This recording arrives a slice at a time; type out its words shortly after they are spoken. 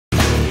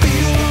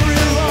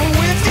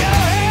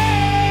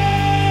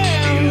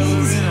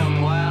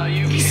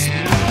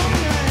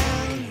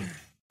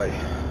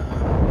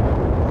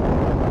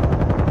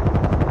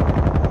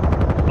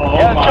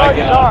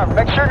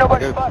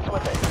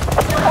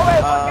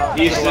group.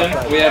 Easton,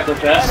 we have the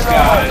best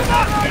guy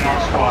in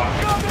our squad.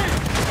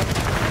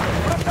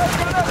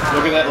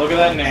 Look at that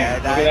name.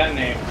 Look at that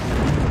name.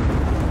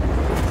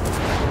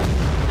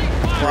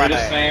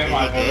 Greatest name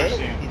I've ever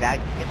seen.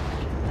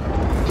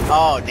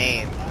 Oh,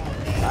 name.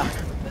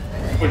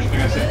 What did you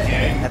think I said?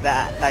 Gay?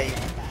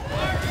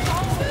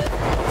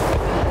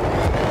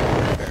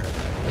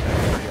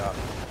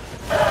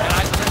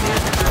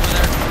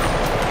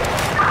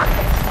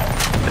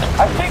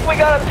 I think we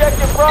got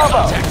objective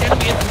Bravo.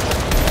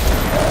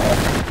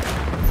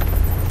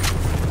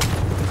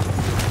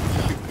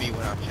 Shoot me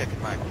when I'm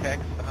checking my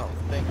text? I don't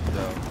think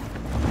so.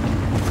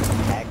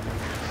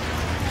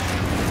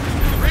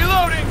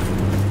 Reloading.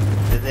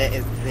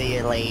 Is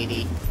the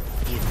lady?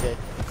 He's good.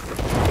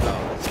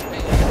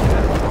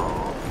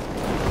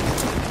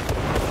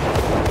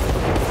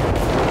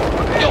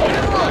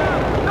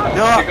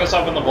 No. Pick us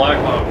up in the black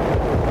hole.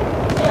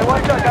 Hey,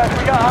 watch out, guys.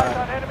 We got eyes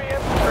on enemy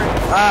infantry.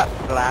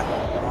 Black.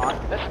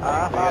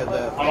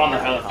 I'm on the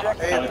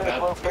helipad.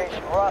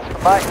 Location. We're on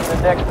back to the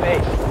next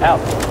base. Out.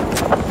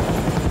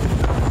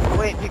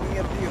 Wait, pick me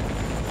up to you.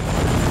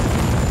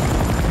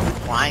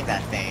 Flying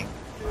that thing.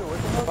 Dude,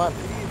 what the fuck?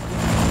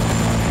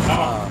 Come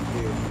on.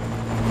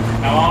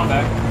 Come on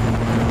back.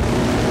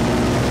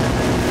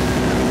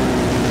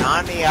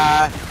 On me,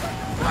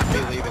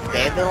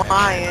 save the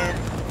lion.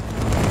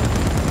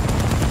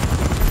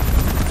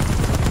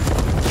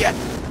 Yes.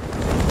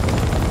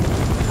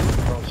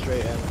 Going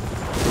straight in.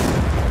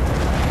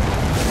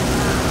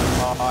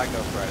 Oh, I go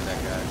for that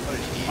guy. What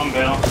is he? I'm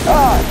Bill.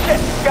 Oh, shit.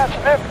 We got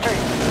some infantry.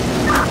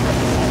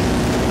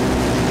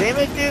 Damn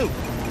it, dude.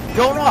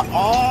 Don't not.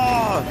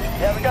 Oh.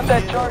 Yeah, we got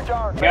that charge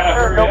arm. Gotta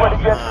hurry Nobody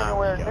up. gets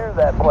anywhere near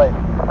that place.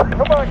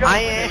 Come on, guys. I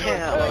am.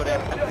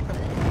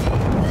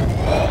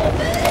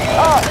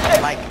 Oh,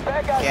 shit. Like,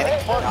 Bad guys.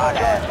 getting shot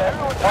at.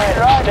 Everyone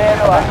stand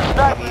by.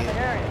 Sniper in the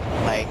area.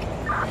 Like,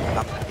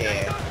 I'm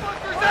scared.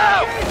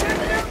 Now!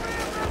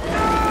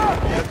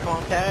 Look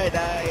on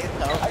paradise. I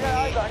got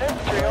eyes on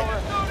infantry over.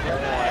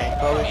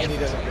 Oh, we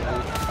need infantry.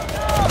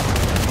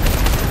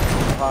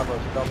 Pablo,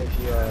 tell me if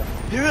you,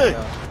 Do it!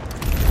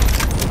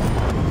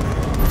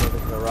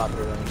 the rocket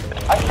or anything.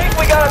 I think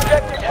we got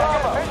objective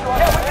Bravo.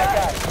 Yeah, we got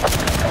guys.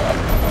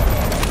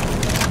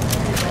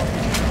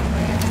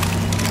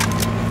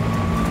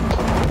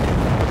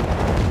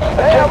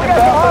 Yeah, we got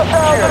some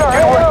hostiles in our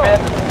area.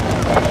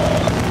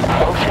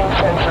 Ocean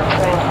sensor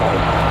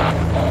failed.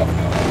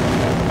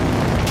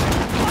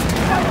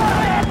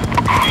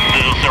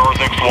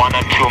 061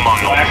 and 2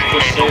 miles.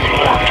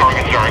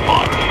 Targets are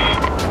blocked.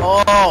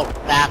 Oh,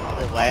 that's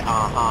the way.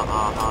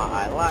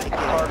 I like it.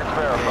 Target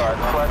verified.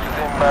 Flashes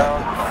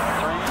inbound.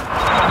 3.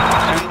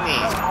 What do you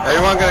mean?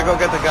 Everyone gonna go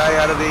get the guy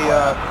out of the,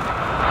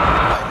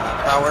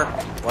 tower?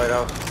 White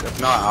House? If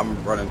not,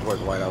 I'm running towards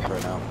the White House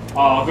right now. Oh,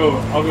 I'll go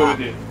with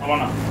you. I'm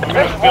gonna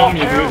film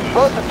you doing this.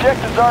 Both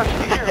objectives are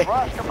secure.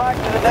 Ross, come back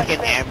to the next Fucking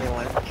station.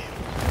 ambulance.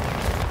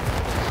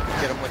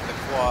 Get him with the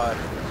quad.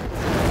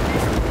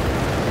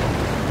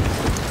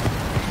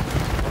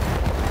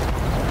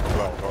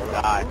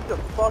 God. Move the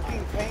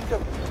fucking tank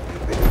up, you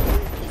stupid.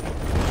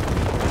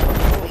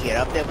 Can we get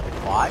up there with the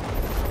quad? I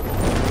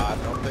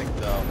don't think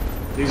so.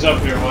 He's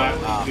up here,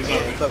 Wyatt. He's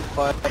up It's here. a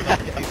fun.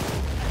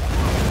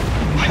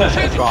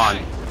 It's gone.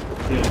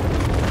 Yeah.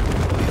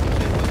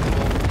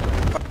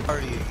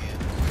 Party again.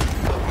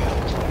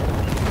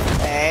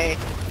 Hey.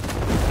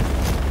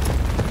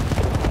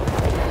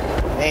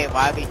 Hey,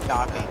 why are we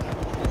stopping?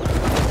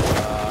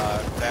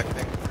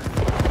 Tactic.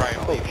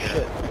 Oh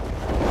shit.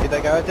 See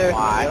that guy out there?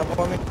 Why? You got him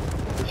for me?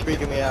 He's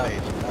freaking me out.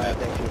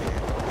 Thank you.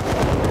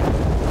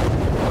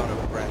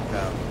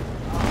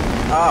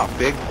 Oh,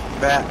 big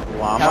fat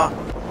llama.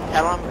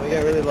 Tell him. We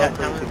get really low Tell him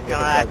frequency. it's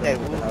gonna have to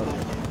woo.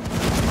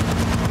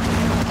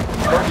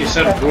 You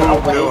said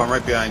woo. Blue, I'm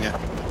right behind you.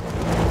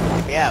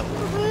 Yeah,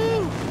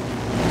 woo.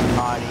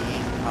 Party,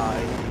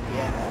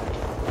 yeah.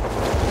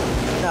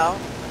 No,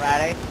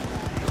 Friday.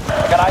 I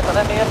got eyes on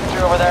enemy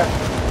infantry over there.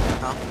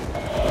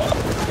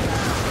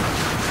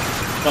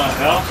 What the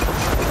hell?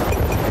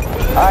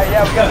 Alright,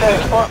 yeah, we got that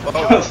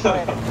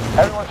explosive.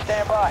 Everyone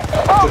stand by. It's a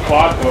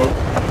quad boat.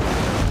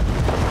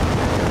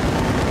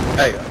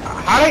 Hey,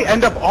 how did I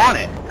end up on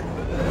it?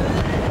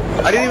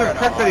 I didn't even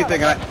press anything.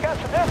 We got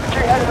some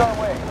infantry headed our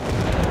way.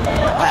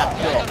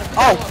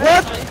 Oh,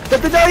 what? That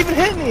did not even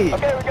hit me!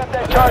 Okay, we got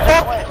that charge on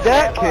the way. Fuck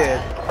that Stand by. kid!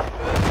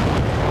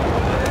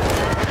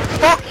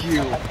 Fuck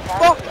you!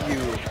 Fuck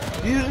you!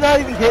 You did not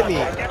even hit me!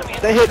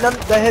 They hit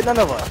none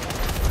of us.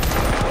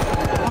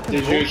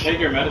 Did you take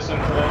your medicine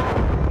for that?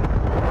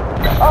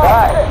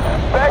 Alright,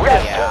 back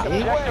Yeah, up.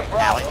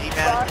 allergy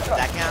medicine, does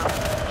that count?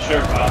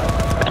 Sure, Bob.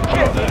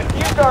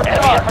 You start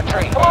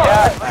infantry.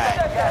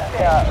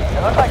 Yeah,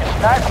 it looks like a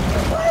sniper.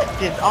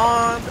 It's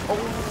armed. Oh.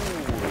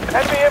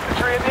 Enemy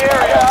infantry in the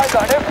area. Eyes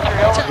on infantry,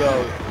 over. Yo,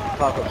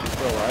 pop up, she's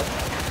still alive.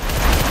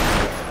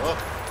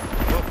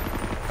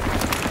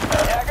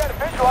 Yeah, I got a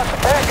visual on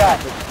some bad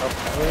guys.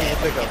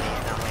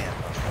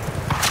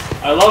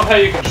 I love how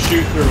you can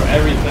shoot through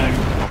everything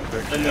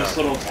in this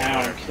little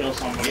town and kill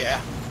somebody.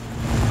 Yeah.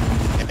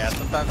 And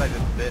sometimes I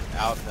just sit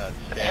out the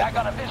shit. Yeah, I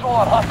got a visual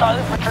on hostile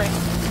infantry.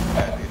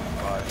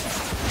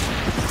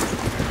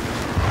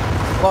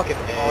 Fuck it.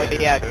 Oh,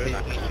 yeah.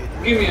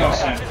 Give me all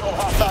sense. Visual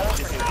hostile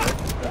infantry.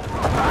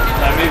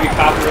 That may be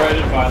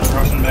copyrighted by the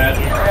Russian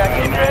Badger.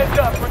 Yeah, keep your heads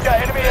up. We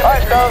got enemy. All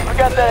right, fellas, we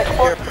got that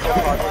explosive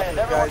gun planned.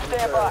 Everyone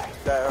stand by.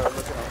 That are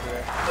looking up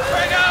there.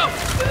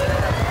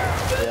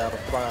 Yeah, I'm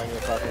flying on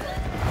your pocket.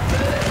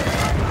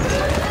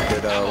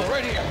 Ditto.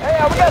 Hey,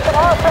 we got some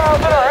hostiles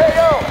in our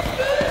AO.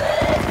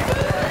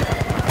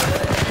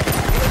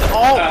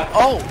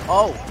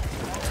 Oh!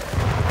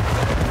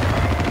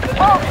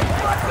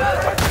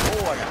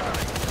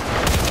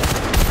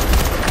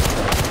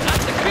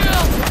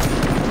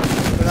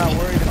 We're not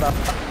worried about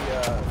the,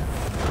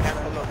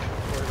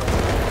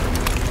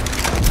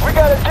 We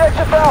got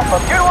objective Alpha.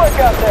 Good work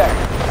out there.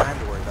 time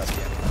to worry about the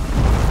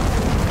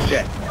enemy.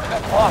 Shit.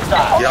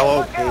 Hostile.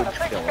 Yellow page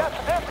killer.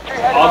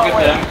 I'll get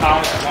the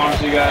M-Coms as long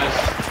as you guys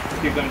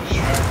keep them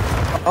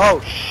distracted.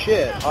 Oh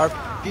shit,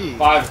 RP.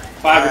 Five,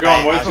 you're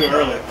going way too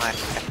early.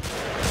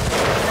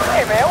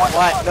 Hey, man, what?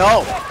 What?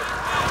 No!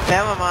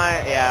 Sam of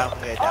mine. Yeah, I'm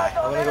gonna die.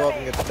 I'm gonna go up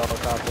and get the double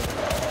copper.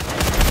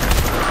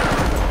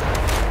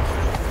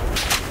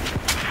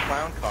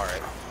 Clown car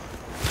it.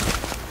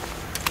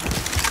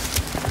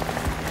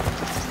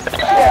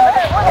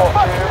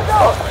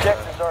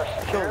 Objectives are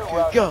secure.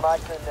 We'll go. get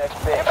to the next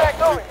bit. Get back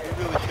over here. You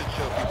really should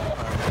show people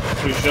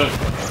clowns. We should.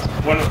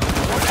 When,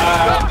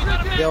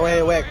 Yo,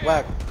 hey, whack.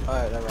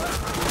 Alright, never mind.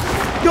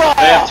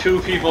 they have two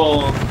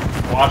people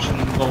watching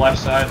the left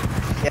side.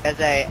 There's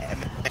a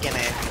American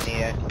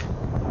engineer.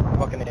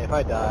 Fucking if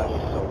I die, I'm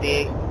so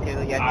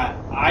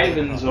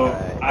Ivan's over.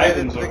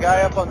 Ivan's the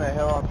guy up on the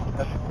hill.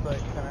 That's like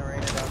kind of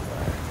raining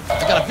outside.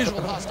 I got a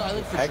visual hostile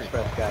infantry.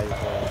 Express guy.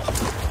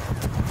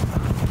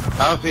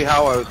 I don't see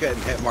how I was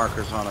getting hit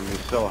markers on him. He's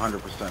still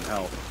 100%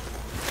 health.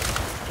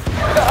 We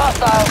got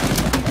hostiles.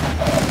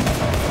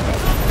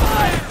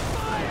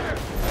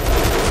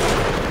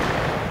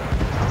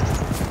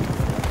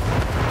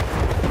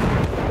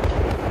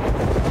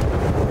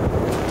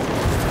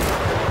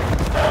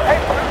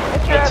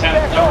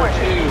 Attempt number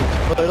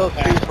 2. Clear those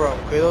trees for him.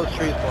 Clear those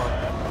trees for him.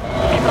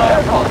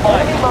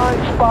 Enemy mine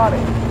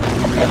spotted.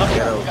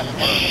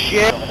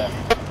 Shit!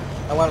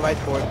 I went right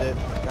towards it.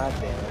 God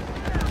damn it.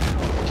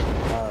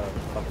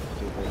 Fucking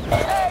stupid.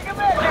 Hey, get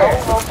back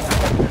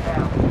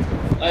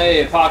here.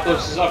 Hey,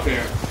 Apocalypse is up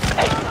here.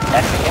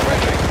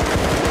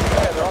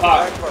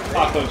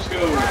 Apocalypse, go.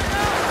 Hey,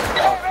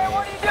 man,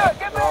 what are you doing?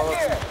 Get back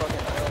here.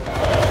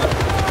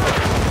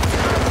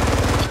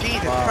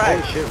 Jesus Holy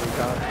Christ. shit, we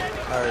got it.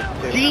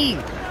 Alright, dude. Jeez!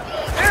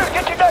 Dude,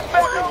 get your nuts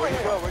back over Where'd you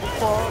here. go? Where'd you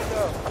fall?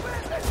 Go.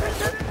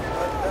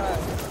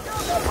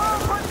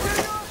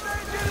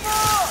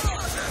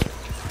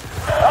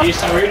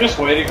 Easton, were you just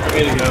waiting for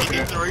me to go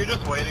here? Were you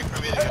just waiting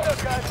for me to get?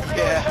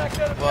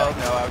 Yeah. Well,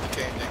 no, I was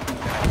changing.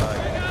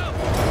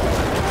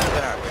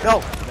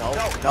 No!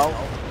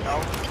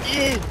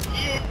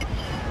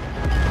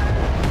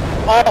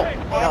 Oh!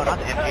 No, not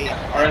the MG.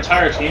 Our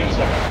entire team's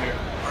up here.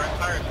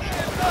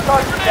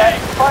 Start your deck.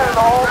 Fire in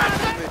the hole.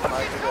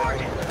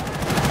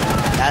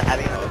 That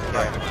having no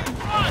care.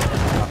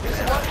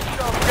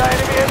 We got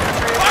enemy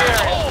infantry in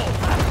here.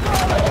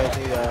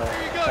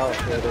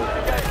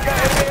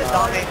 It's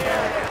on me.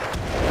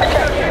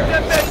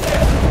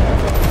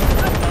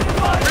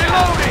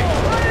 Reloading.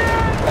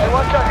 Hey,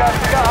 watch out, guys.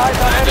 We got eyes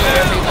on enemy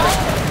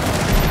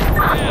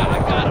infantry.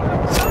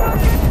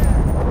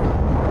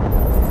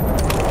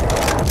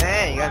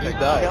 Man, you guys are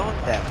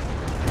killing them.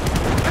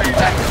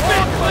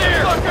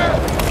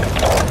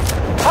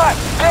 Hot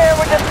damn,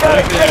 we just got I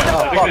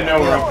think they know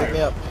we're up Pick me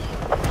here. up.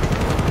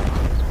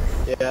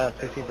 Yeah,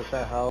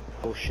 15% health.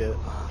 Oh shit.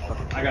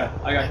 I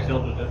got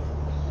killed with it.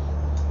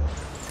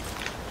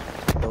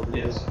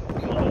 Yes,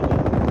 killed with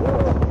it.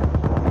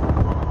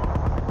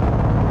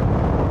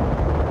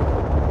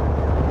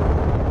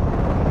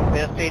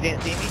 Seriously,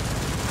 didn't see me?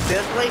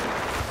 Seriously?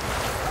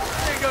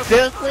 There you go.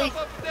 Seriously?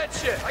 Fuck that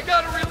shit. I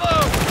gotta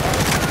reload.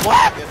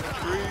 What?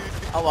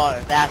 Oh,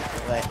 well, that's the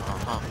way.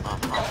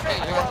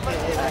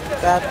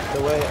 That's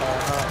the way. I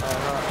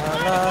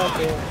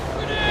like it.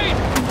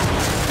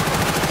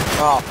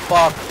 Oh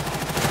fuck.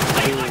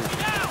 Dude.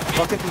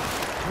 Fucking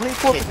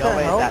 24% Okay, no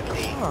way health? that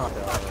me. Come on,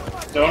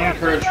 dog. Don't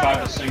encourage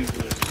 5 to sing to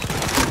this.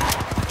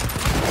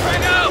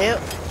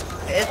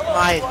 It's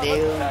my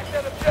new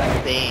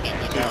thing, you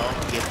know,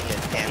 give me a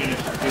Your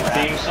damage.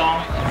 theme song?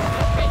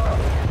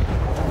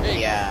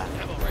 Yeah.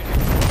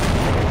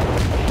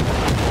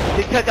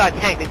 They took out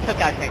tank. Where's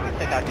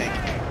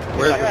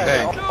the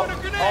tank? Throwing a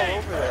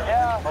grenade.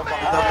 Yeah.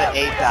 It's on the A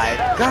side.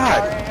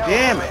 God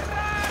damn it.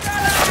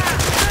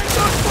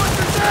 Those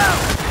fuckers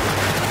out.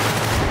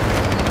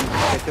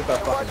 They took our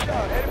fucking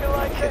tank. Enemy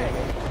like tank.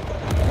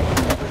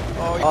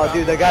 Oh,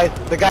 dude, the guy's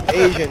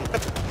Asian.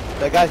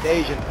 The guy's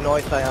Asian.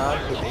 Noi Cyan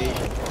is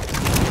Asian.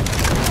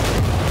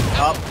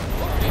 Up.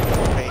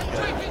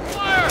 Taking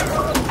fire.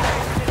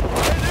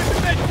 Hey, there's a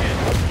med kit.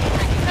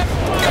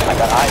 I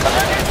got eyes on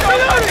enemy.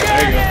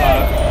 There you go,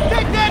 Todd.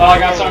 Take that. Oh, I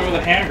got something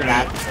with a hand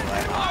grenade. That's the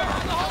way.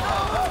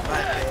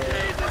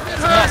 It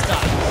hurts.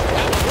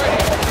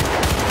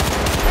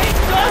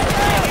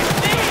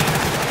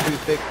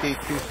 260,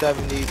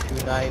 270,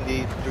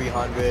 290,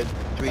 300,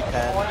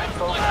 310.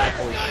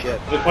 Holy shit.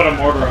 They put a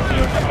mortar up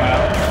there.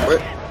 Where?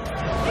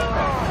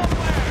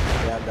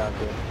 Yeah, I'm down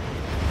too.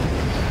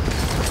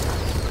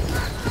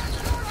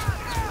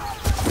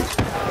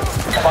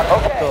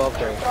 Still up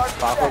there.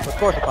 Pop-up, of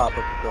course a pop-up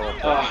is still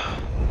up there.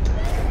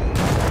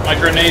 My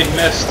grenade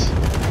missed.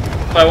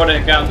 If I wouldn't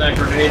have gotten that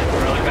grenade, I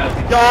really got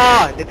it.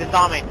 Ah! They just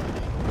saw me.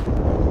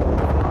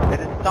 They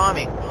just saw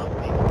me.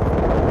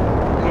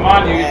 Come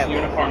on, you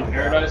uniform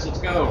paradise, let's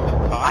go.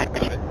 I'm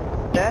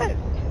dead.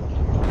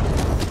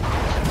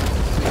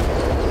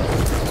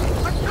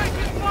 I'm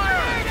taking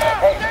fire!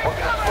 Hey, we're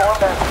gonna storm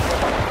that.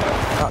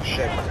 Oh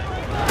shit.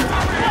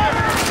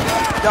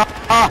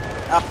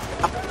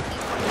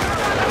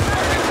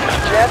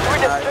 Jets, we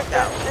just took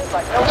that shit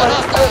like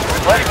nobody's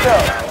business. Let's go.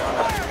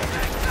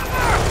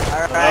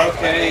 Alright.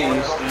 Okay,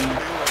 Easton.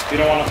 You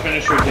don't want to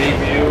finish your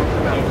debut?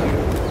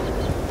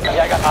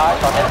 Yeah, I got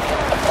eyes on him.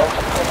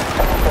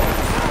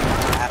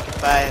 After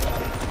 5.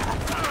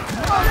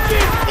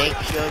 Make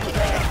sure to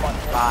get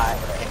 5.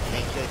 And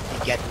make sure to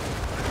get...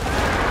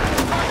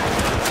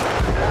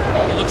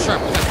 You look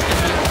sharp. We got to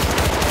get you.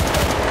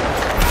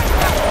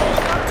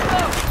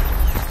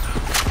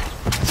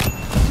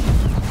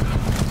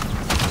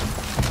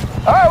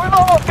 Alright, we've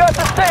almost got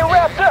this thing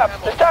wrapped up.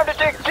 It's time to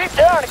dig deep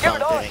down and give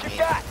it all that you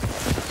got.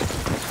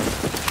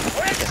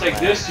 It's like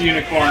this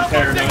unicorn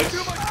paradise. Too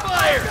much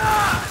fire!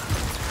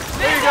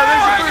 There you go,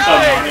 What's up, there's your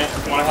Narnia?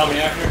 You wanna help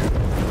me out here?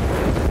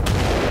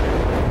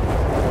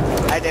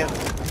 I do.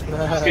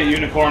 Let's get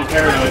unicorn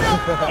paradise.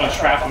 I'm gonna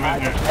trap him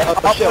in here.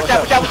 Oh shit, watch out,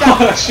 watch out, watch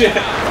out! Oh shit!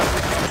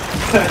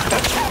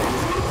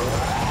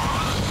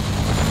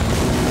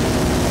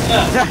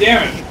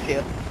 Damn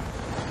it!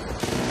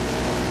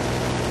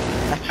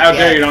 How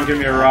dare you don't give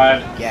me a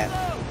ride. Yeah.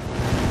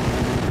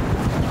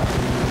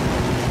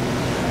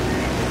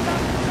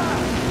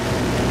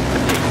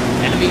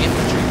 enemy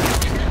infantry.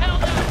 Get the hell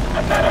down!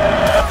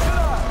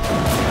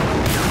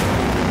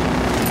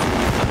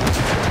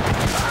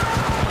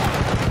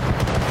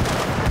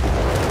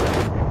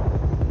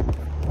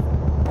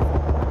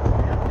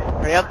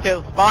 Hurry up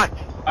to spawn.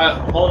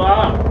 Hold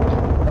on.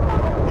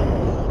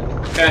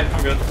 Okay,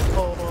 I'm good.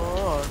 Hold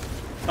on.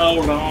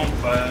 Hold on,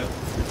 but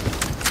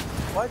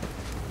What?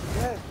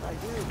 Yes, I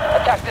do.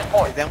 Attack this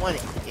point. Is that one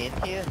in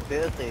here?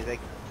 Seriously, is like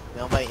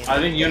nobody in I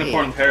think here?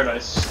 Unicorn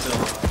Paradise is still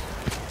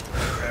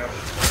crap.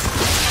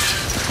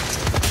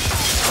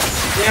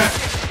 Damn it.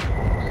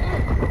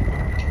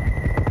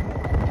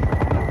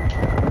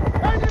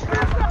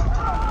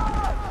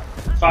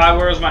 Five,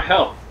 where's my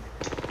help?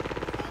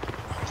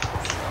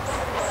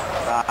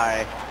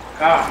 Sorry.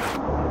 God.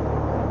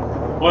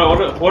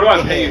 What do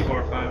I pay you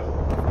for, Five?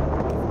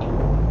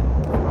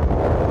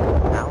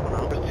 I don't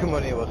know. There's too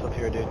many of us up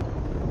here, dude.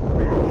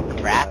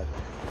 Crap.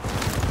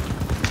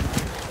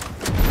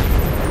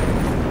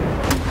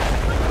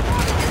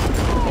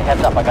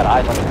 Heads up, I got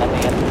eyes on the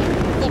enemy.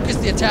 Focus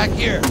the attack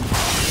here.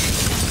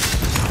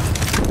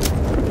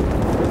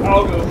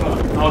 I'll go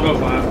Five. I'll do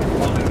it.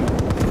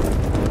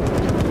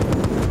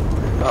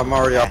 I'm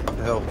already up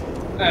the hill.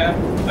 Yeah,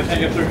 I can't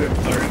get through here.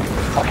 Sorry.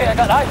 Okay, I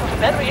got eyes on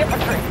some enemy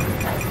infantry.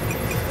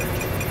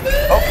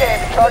 Okay,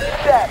 the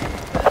target's set.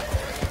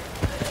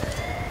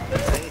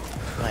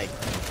 Like,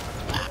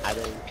 I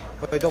don't...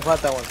 Wait, don't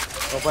plant that one.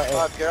 Don't plant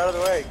it. Get out of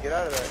the way. Get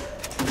out of there.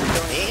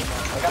 Me? I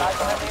got eyes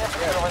on enemy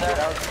infantry over there.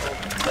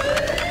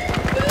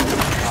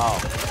 Oh.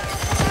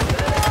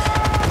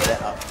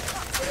 Set up.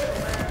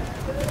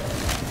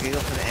 You go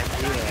for the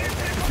MD, right?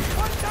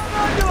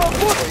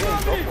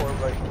 Go for it,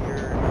 but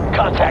you're...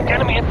 Contact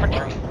enemy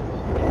infantry.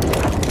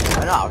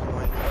 I know, I was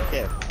going to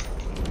shit.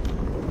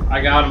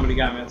 I got him, but he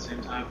got me at the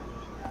same time.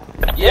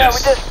 Yeah, Yes.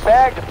 we just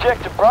bagged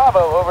objective Bravo,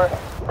 over.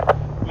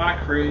 My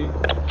creed.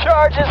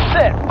 Charge is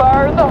set.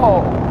 Fire in the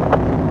hole.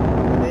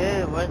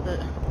 Dude, what's it?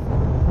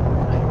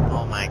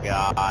 Oh my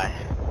god.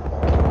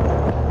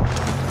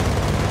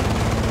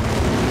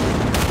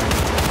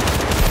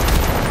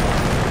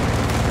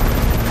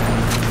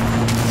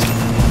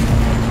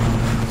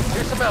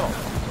 Here's some ammo.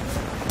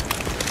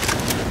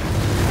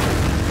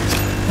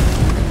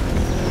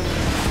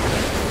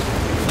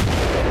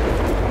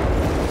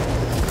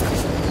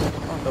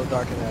 So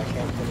dark in there, I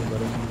can't see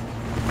anybody.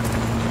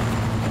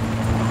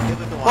 Give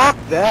it the one. Fuck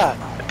that!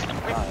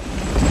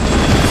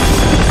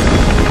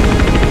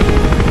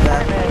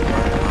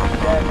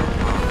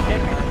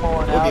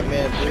 We'll be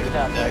man 3 to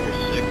Dagger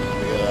 6.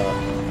 We got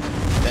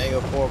Tango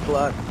 4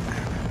 plot.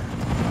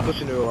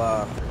 Pushing to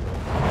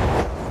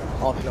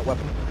alternate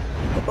weapon.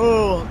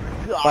 Oh,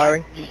 God.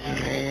 Firing.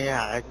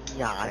 Yeah, I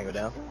gotta go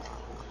down.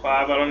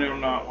 Five, I don't even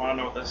know. Want to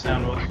know what that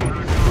sound was.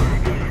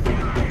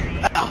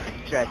 Oh,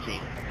 stretchy.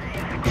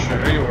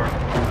 Sure you were.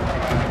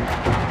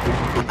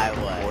 I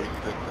was.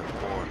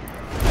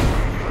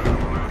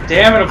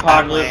 Damn it,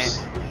 Apocalypse.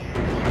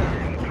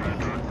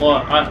 Well,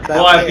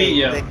 I beat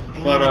you,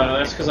 but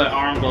that's because I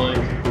armed like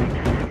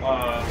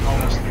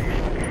almost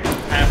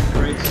half the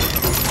race.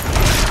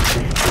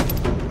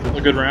 A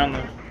good round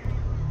though.